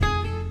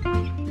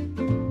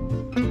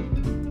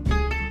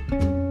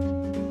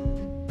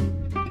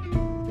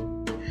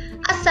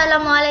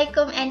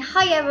Assalamualaikum and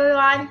hi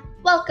everyone.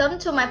 Welcome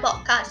to my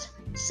podcast.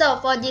 So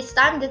for this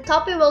time, the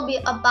topic will be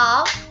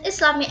about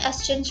Islamic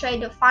Exchange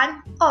Traded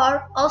Fund,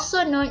 or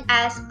also known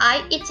as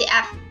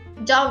IETF.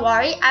 Don't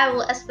worry, I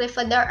will explain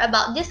further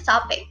about this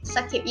topic,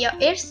 so keep your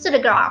ears to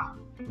the ground.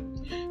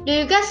 Do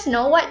you guys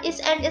know what is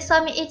an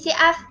Islamic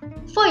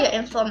ETF? For your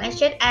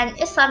information, an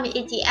Islamic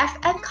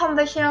ETF and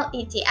conventional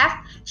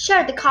ETF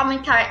share the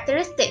common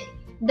characteristic.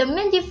 The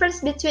main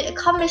difference between a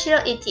conventional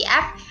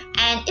ETF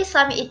and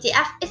Islamic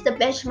ETF is the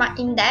benchmark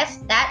index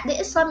that the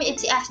Islamic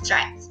ETF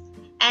tracks.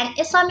 An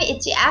Islamic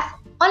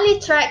ETF only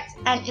tracks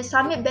an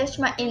Islamic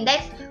benchmark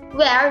index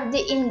where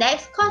the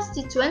index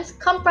constituents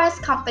comprise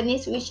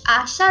companies which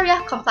are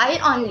Sharia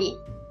compliant only.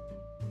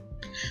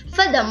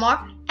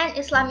 Furthermore, an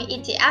Islamic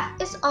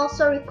ETF is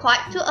also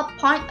required to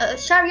appoint a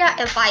Sharia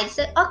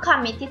advisor or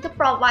committee to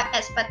provide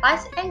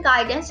expertise and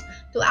guidance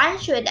to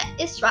ensure that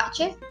its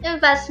structure,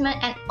 investment,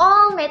 and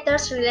all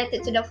matters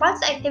related to the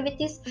fund's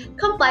activities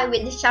comply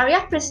with the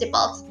Sharia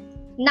principles.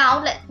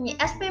 Now, let me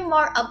explain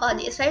more about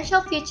the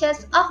essential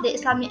features of the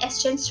Islamic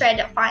Exchange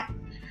Traded Fund.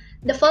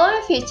 The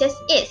following features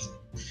is: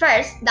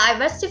 first,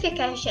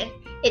 diversification.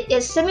 It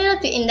is similar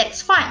to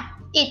index fund.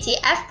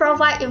 ETF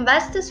provide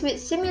investors with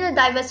similar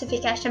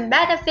diversification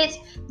benefits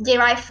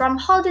derived from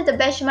holding the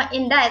benchmark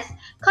index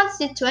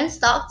constituent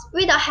stocks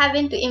without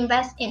having to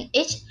invest in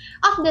each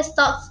of the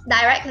stocks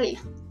directly.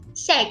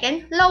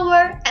 Second,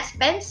 lower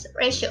expense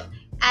ratio.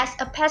 As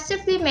a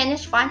passively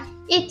managed fund,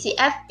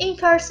 ETF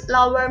incurs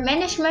lower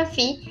management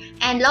fee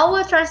and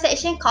lower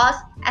transaction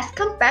costs as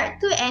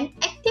compared to an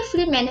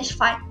actively managed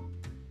fund.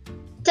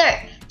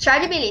 Third,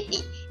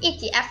 tradability.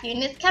 ETF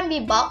units can be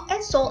bought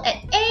and sold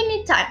at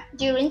any time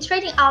during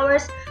trading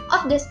hours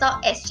of the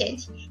stock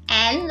exchange.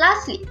 And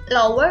lastly,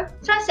 lower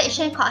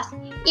transaction costs.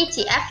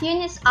 ETF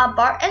units are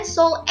bought and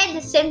sold at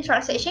the same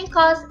transaction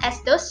cost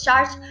as those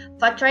charged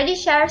for trading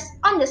shares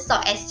on the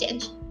stock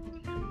exchange.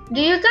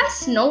 Do you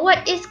guys know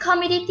what is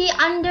commodity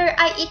under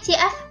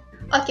IETF?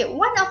 Okay,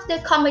 one of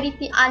the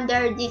commodity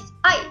under this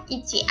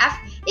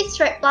IETF is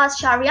Trade Plus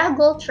Sharia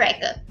Gold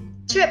Tracker.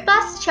 Trade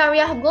Plus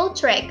Sharia Gold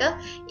Tracker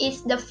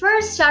is the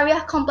first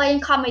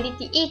Sharia-compliant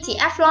commodity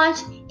ETF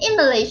launched in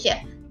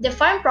Malaysia. The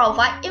fund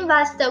provides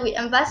investors with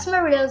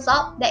investment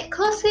results that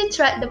closely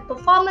track the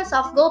performance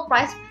of gold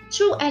price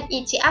through an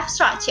ETF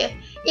structure.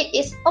 It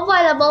is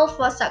available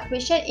for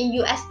subscription in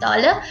US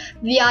dollar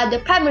via the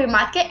primary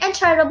market and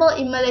tradable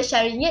in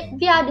Malaysian ringgit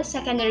via the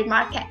secondary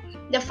market.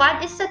 The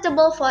fund is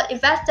suitable for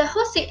investors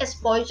who seek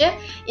exposure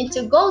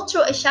into gold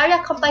through a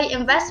Sharia-compliant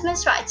investment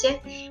structure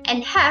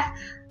and have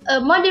a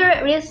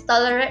moderate risk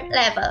tolerance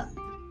level.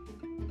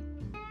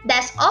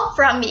 That's all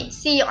from me.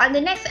 See you on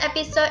the next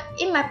episode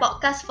in my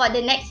podcast for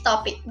the next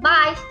topic.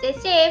 Bye, stay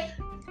safe.